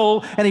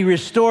soul, and he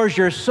restores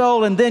your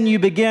soul, and then you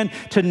begin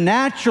to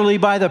naturally,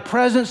 by the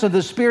presence of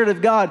the Spirit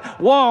of God,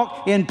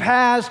 walk in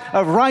paths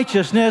of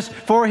righteousness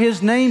for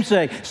his name's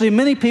sake. See,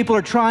 many people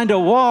are trying to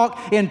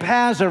walk in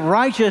paths of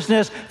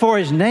righteousness for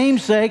his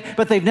name's sake,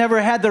 but they've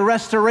never had the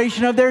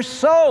restoration of their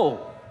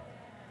soul.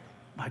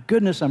 My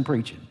goodness, I'm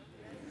preaching.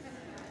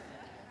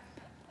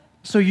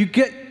 So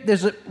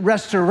there's a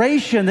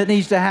restoration that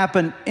needs to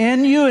happen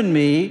in you and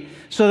me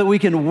so that we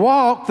can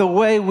walk the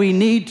way we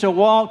need to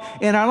walk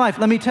in our life.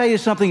 Let me tell you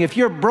something. If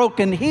you're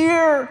broken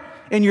here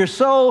in your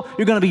soul,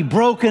 you're going to be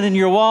broken in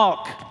your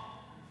walk.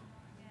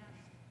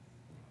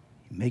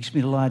 He makes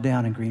me to lie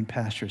down in green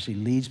pastures. He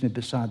leads me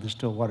beside the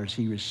still waters.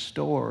 He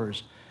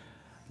restores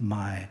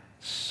my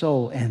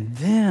soul. And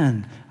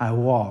then I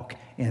walk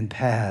in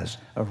paths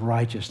of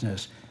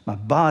righteousness. My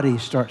body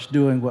starts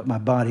doing what my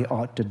body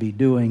ought to be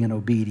doing in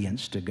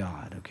obedience to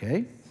God,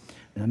 okay?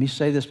 Now, let me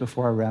say this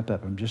before I wrap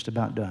up. I'm just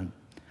about done.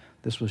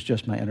 This was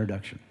just my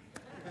introduction.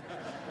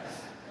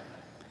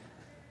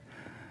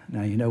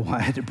 Now, you know why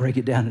I had to break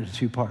it down into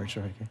two parts,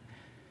 right? Okay?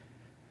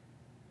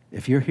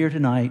 If you're here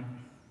tonight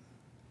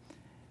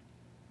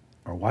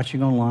or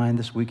watching online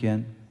this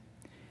weekend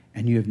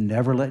and you have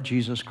never let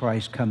Jesus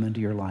Christ come into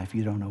your life,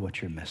 you don't know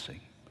what you're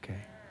missing, okay?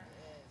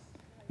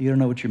 You don't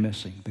know what you're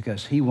missing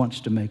because he wants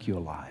to make you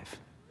alive.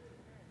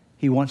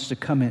 He wants to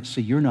come in and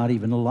see you're not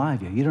even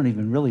alive yet. You don't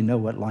even really know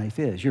what life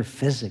is. You're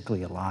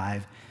physically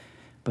alive,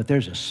 but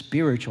there's a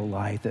spiritual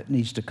life that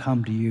needs to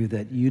come to you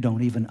that you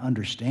don't even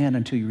understand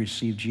until you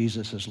receive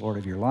Jesus as Lord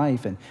of your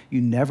life. And you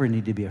never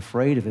need to be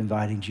afraid of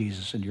inviting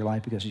Jesus into your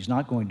life because he's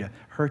not going to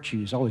hurt you.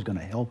 He's always going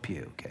to help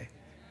you, okay?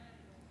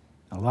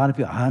 A lot of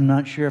people, I'm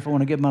not sure if I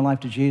want to give my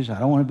life to Jesus. I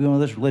don't want to be one of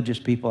those religious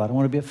people. I don't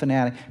want to be a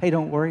fanatic. Hey,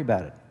 don't worry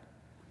about it.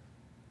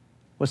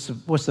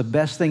 What's the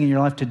best thing in your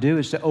life to do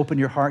is to open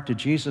your heart to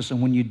Jesus.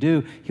 And when you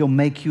do, he'll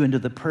make you into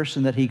the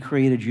person that he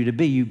created you to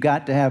be. You've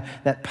got to have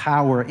that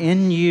power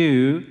in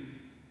you.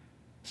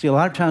 See, a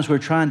lot of times we're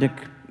trying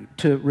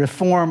to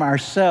reform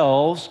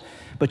ourselves,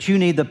 but you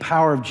need the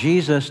power of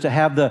Jesus to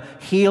have the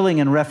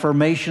healing and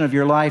reformation of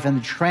your life and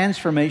the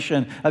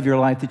transformation of your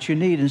life that you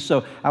need. And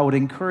so I would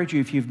encourage you,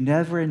 if you've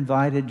never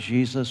invited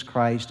Jesus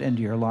Christ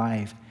into your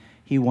life,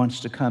 he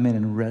wants to come in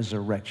and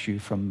resurrect you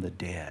from the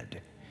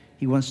dead.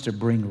 He wants to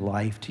bring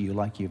life to you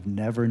like you've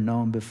never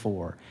known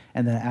before.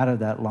 And then out of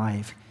that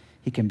life,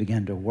 he can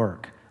begin to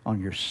work on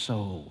your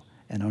soul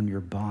and on your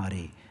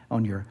body,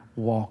 on your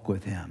walk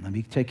with him. Let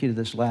me take you to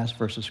this last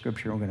verse of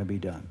Scripture and we're going to be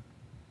done.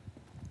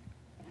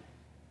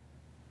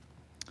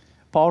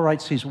 Paul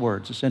writes these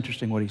words. It's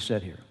interesting what he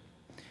said here.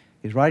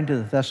 He's writing to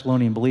the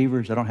Thessalonian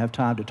believers. I don't have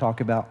time to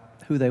talk about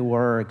who they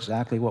were,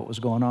 exactly what was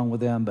going on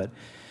with them, but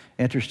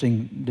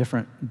interesting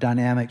different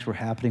dynamics were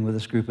happening with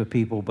this group of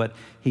people. But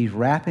he's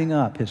wrapping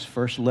up his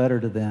first letter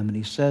to them, and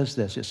he says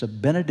this. It's a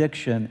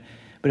benediction,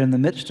 but in the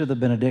midst of the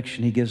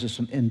benediction, he gives us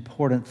some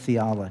important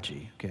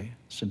theology, okay?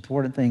 Some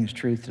important things,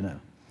 truth to know.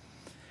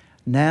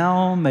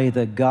 Now may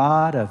the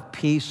God of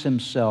peace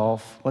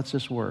himself, what's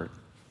this word?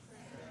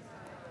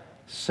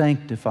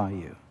 Sanctify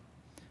you.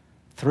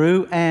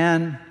 Through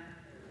and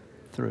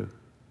through.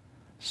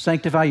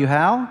 Sanctify you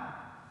how?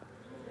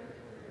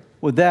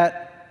 Would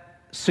that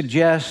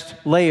suggest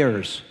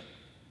layers?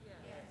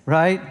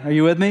 Right? Are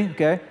you with me?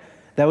 Okay.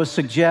 That would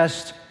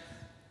suggest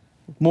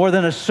more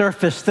than a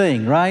surface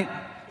thing, right?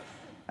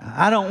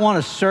 I don't want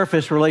a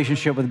surface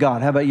relationship with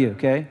God. How about you?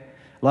 Okay.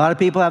 A lot of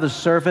people have a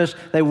surface.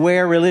 They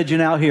wear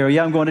religion out here.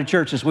 Yeah, I'm going to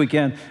church this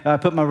weekend. I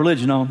put my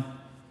religion on.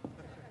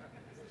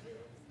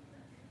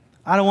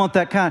 I don't want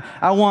that kind.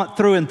 I want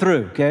through and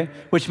through, okay?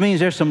 Which means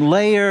there's some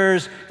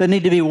layers that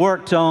need to be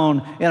worked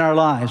on in our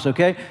lives,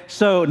 okay?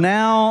 So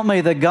now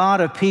may the God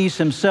of peace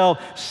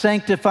himself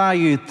sanctify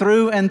you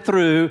through and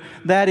through.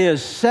 That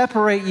is,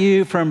 separate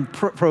you from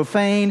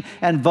profane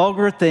and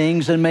vulgar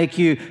things and make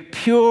you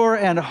pure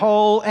and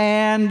whole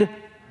and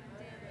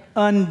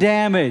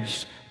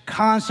undamaged,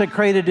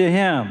 consecrated to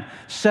him,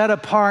 set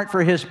apart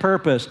for his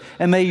purpose.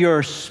 And may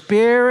your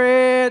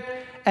spirit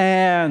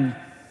and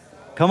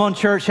come on,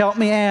 church, help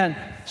me. And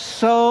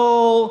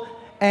soul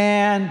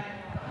and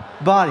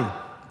body.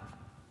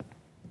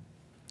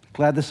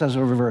 Glad this has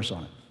a reverse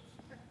on it.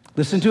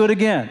 Listen to it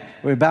again.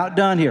 We're about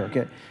done here,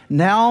 okay?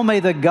 Now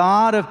may the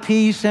God of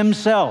peace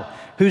himself,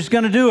 who's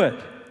going to do it?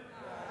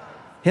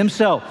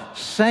 Himself,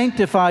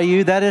 sanctify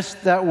you.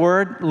 That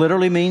word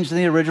literally means in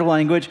the original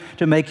language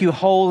to make you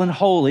whole and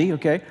holy,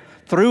 okay?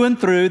 Through and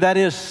through, that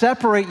is,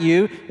 separate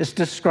you. It's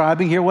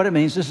describing here what it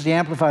means. This is the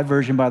Amplified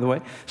Version, by the way.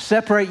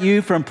 Separate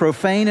you from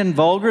profane and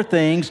vulgar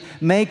things,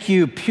 make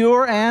you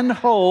pure and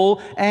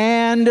whole,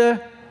 and let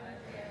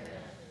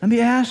me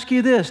ask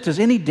you this. Does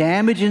any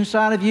damage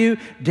inside of you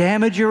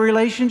damage your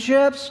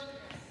relationships?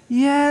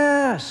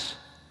 Yes.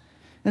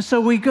 And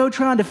so we go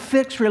trying to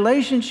fix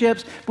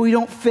relationships, but we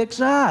don't fix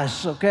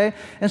us, okay?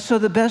 And so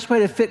the best way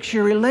to fix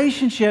your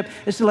relationship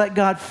is to let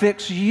God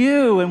fix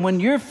you. And when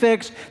you're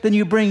fixed, then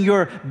you bring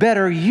your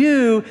better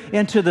you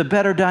into the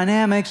better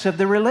dynamics of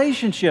the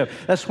relationship.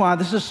 That's why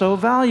this is so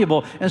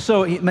valuable. And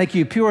so make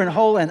you pure and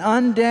whole and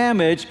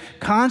undamaged,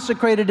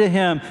 consecrated to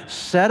him,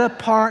 set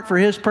apart for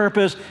his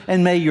purpose,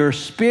 and may your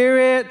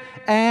spirit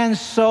and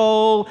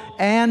soul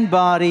and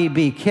body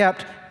be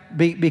kept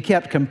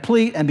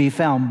complete and be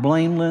found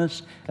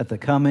blameless at the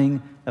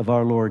coming of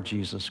our Lord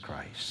Jesus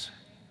Christ.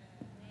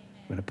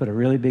 I'm going to put a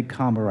really big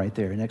comma right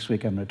there. Next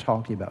week, I'm going to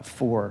talk to you about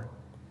 4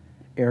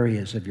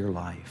 areas of your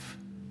life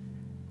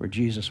where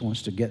Jesus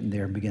wants to get in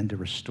there and begin to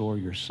restore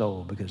your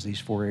soul, because these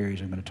 4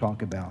 areas I'm going to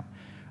talk about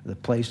are the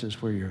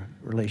places where your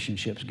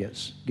relationships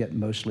get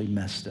mostly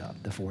messed up.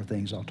 The 4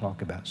 things I'll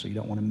talk about, so you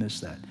don't want to miss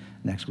that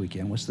next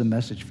weekend. What's the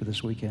message for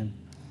this weekend?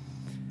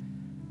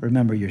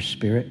 Remember your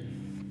spirit,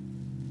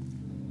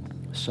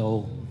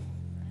 soul,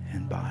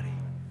 and body.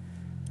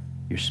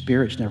 Your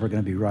spirit's never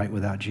going to be right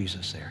without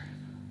Jesus there.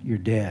 You're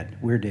dead.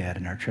 We're dead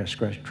in our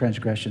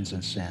transgressions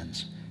and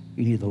sins.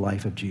 You need the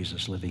life of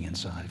Jesus living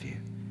inside of you.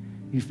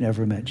 You've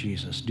never met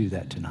Jesus. Do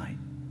that tonight.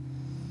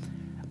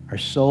 Our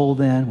soul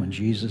then, when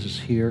Jesus is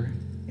here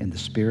in the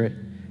spirit,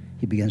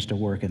 he begins to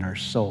work in our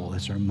soul.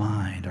 That's our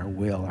mind, our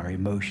will, our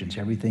emotions,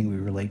 everything we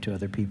relate to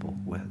other people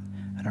with,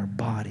 and our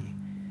body,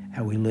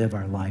 how we live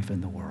our life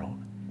in the world.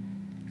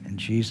 And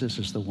Jesus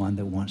is the one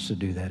that wants to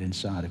do that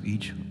inside of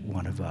each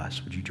one of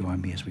us. Would you join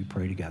me as we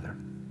pray together?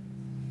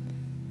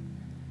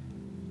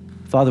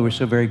 Father, we're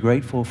so very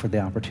grateful for the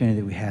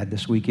opportunity that we had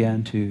this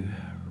weekend to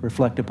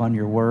reflect upon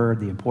your word,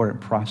 the important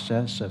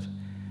process of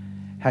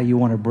how you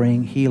want to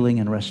bring healing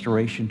and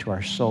restoration to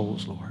our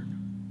souls, Lord.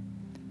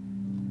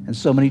 And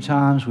so many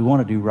times we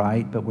want to do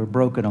right, but we're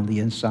broken on the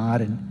inside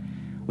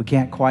and we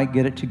can't quite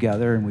get it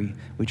together, and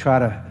we try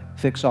to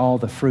fix all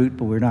the fruit,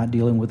 but we're not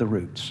dealing with the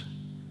roots.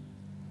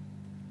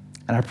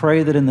 And I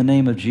pray that in the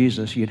name of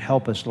Jesus, you'd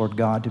help us, Lord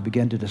God, to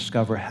begin to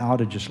discover how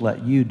to just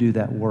let you do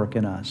that work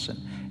in us and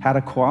how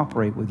to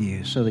cooperate with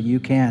you so that you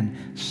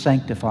can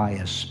sanctify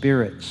us,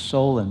 spirit,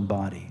 soul, and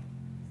body,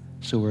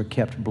 so we're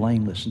kept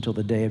blameless until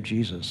the day of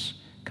Jesus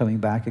coming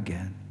back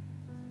again.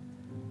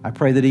 I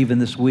pray that even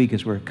this week,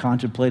 as we're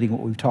contemplating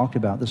what we've talked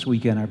about this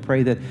weekend, I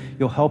pray that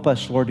you'll help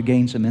us, Lord, to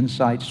gain some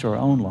insights to our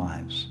own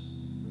lives,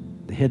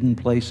 the hidden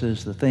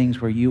places, the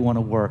things where you want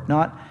to work,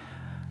 not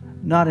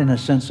in a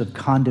sense of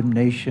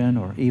condemnation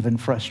or even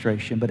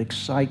frustration, but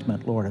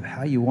excitement, Lord, of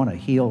how you want to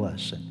heal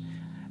us and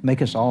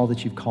make us all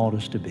that you've called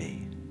us to be.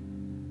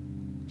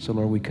 So,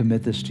 Lord, we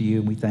commit this to you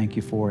and we thank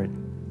you for it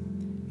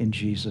in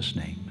Jesus'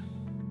 name.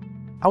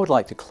 I would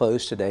like to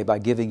close today by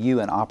giving you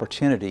an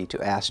opportunity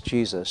to ask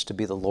Jesus to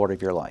be the Lord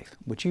of your life.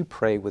 Would you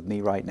pray with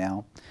me right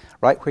now?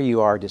 Right where you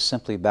are, just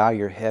simply bow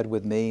your head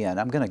with me, and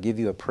I'm going to give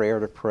you a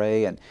prayer to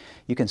pray, and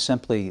you can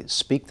simply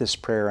speak this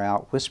prayer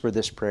out, whisper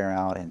this prayer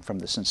out, and from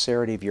the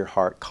sincerity of your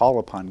heart, call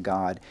upon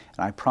God,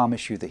 and I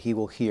promise you that He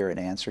will hear and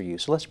answer you.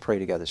 So let's pray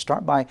together.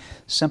 Start by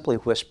simply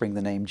whispering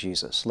the name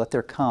Jesus. Let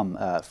there come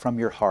from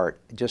your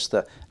heart just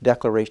the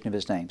declaration of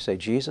His name. Say,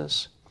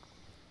 Jesus,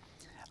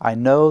 I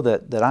know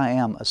that I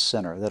am a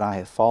sinner, that I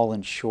have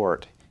fallen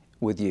short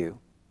with you.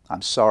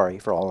 I'm sorry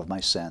for all of my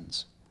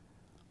sins.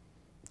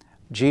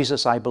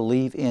 Jesus, I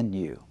believe in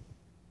you.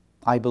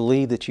 I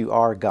believe that you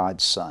are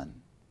God's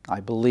Son.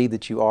 I believe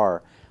that you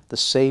are the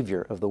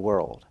Savior of the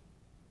world.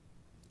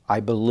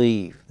 I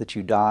believe that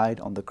you died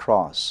on the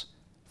cross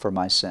for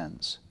my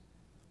sins.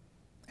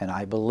 And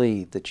I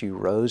believe that you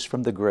rose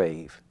from the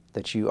grave,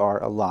 that you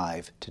are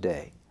alive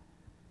today.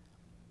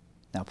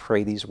 Now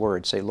pray these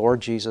words. Say, Lord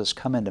Jesus,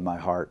 come into my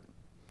heart.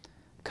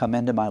 Come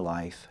into my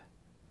life.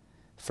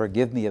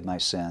 Forgive me of my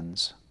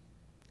sins.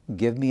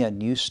 Give me a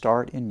new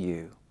start in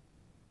you.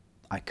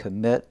 I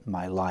commit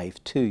my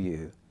life to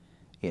you.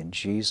 In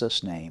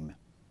Jesus' name,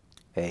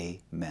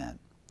 amen.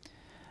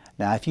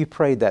 Now, if you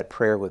prayed that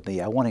prayer with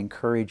me, I want to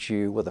encourage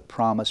you with a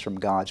promise from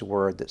God's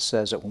Word that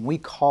says that when we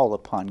call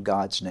upon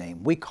God's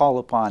name, we call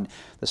upon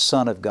the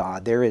Son of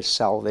God, there is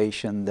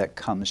salvation that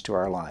comes to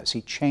our lives.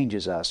 He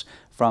changes us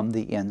from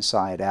the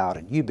inside out,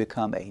 and you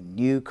become a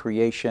new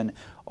creation.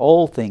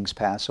 Old things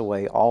pass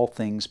away, all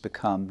things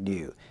become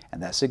new.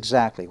 And that's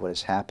exactly what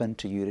has happened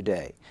to you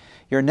today.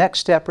 Your next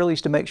step really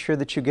is to make sure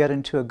that you get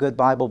into a good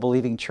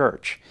Bible-believing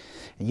church.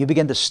 And you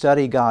begin to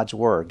study God's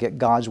Word, get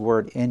God's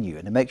Word in you,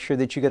 and to make sure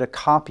that you get a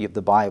copy of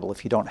the Bible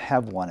if you don't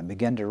have one, and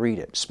begin to read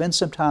it. Spend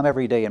some time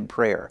every day in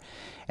prayer.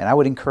 And I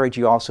would encourage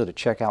you also to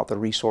check out the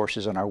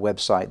resources on our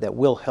website that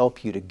will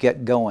help you to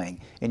get going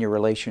in your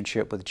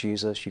relationship with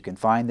Jesus. You can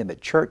find them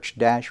at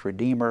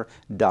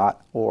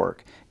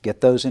church-redeemer.org.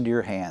 Get those into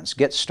your hands.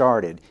 Get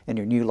started in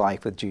your new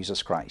life with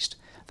Jesus Christ.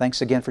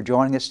 Thanks again for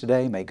joining us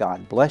today. May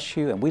God bless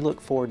you, and we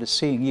look forward to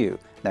seeing you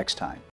next time.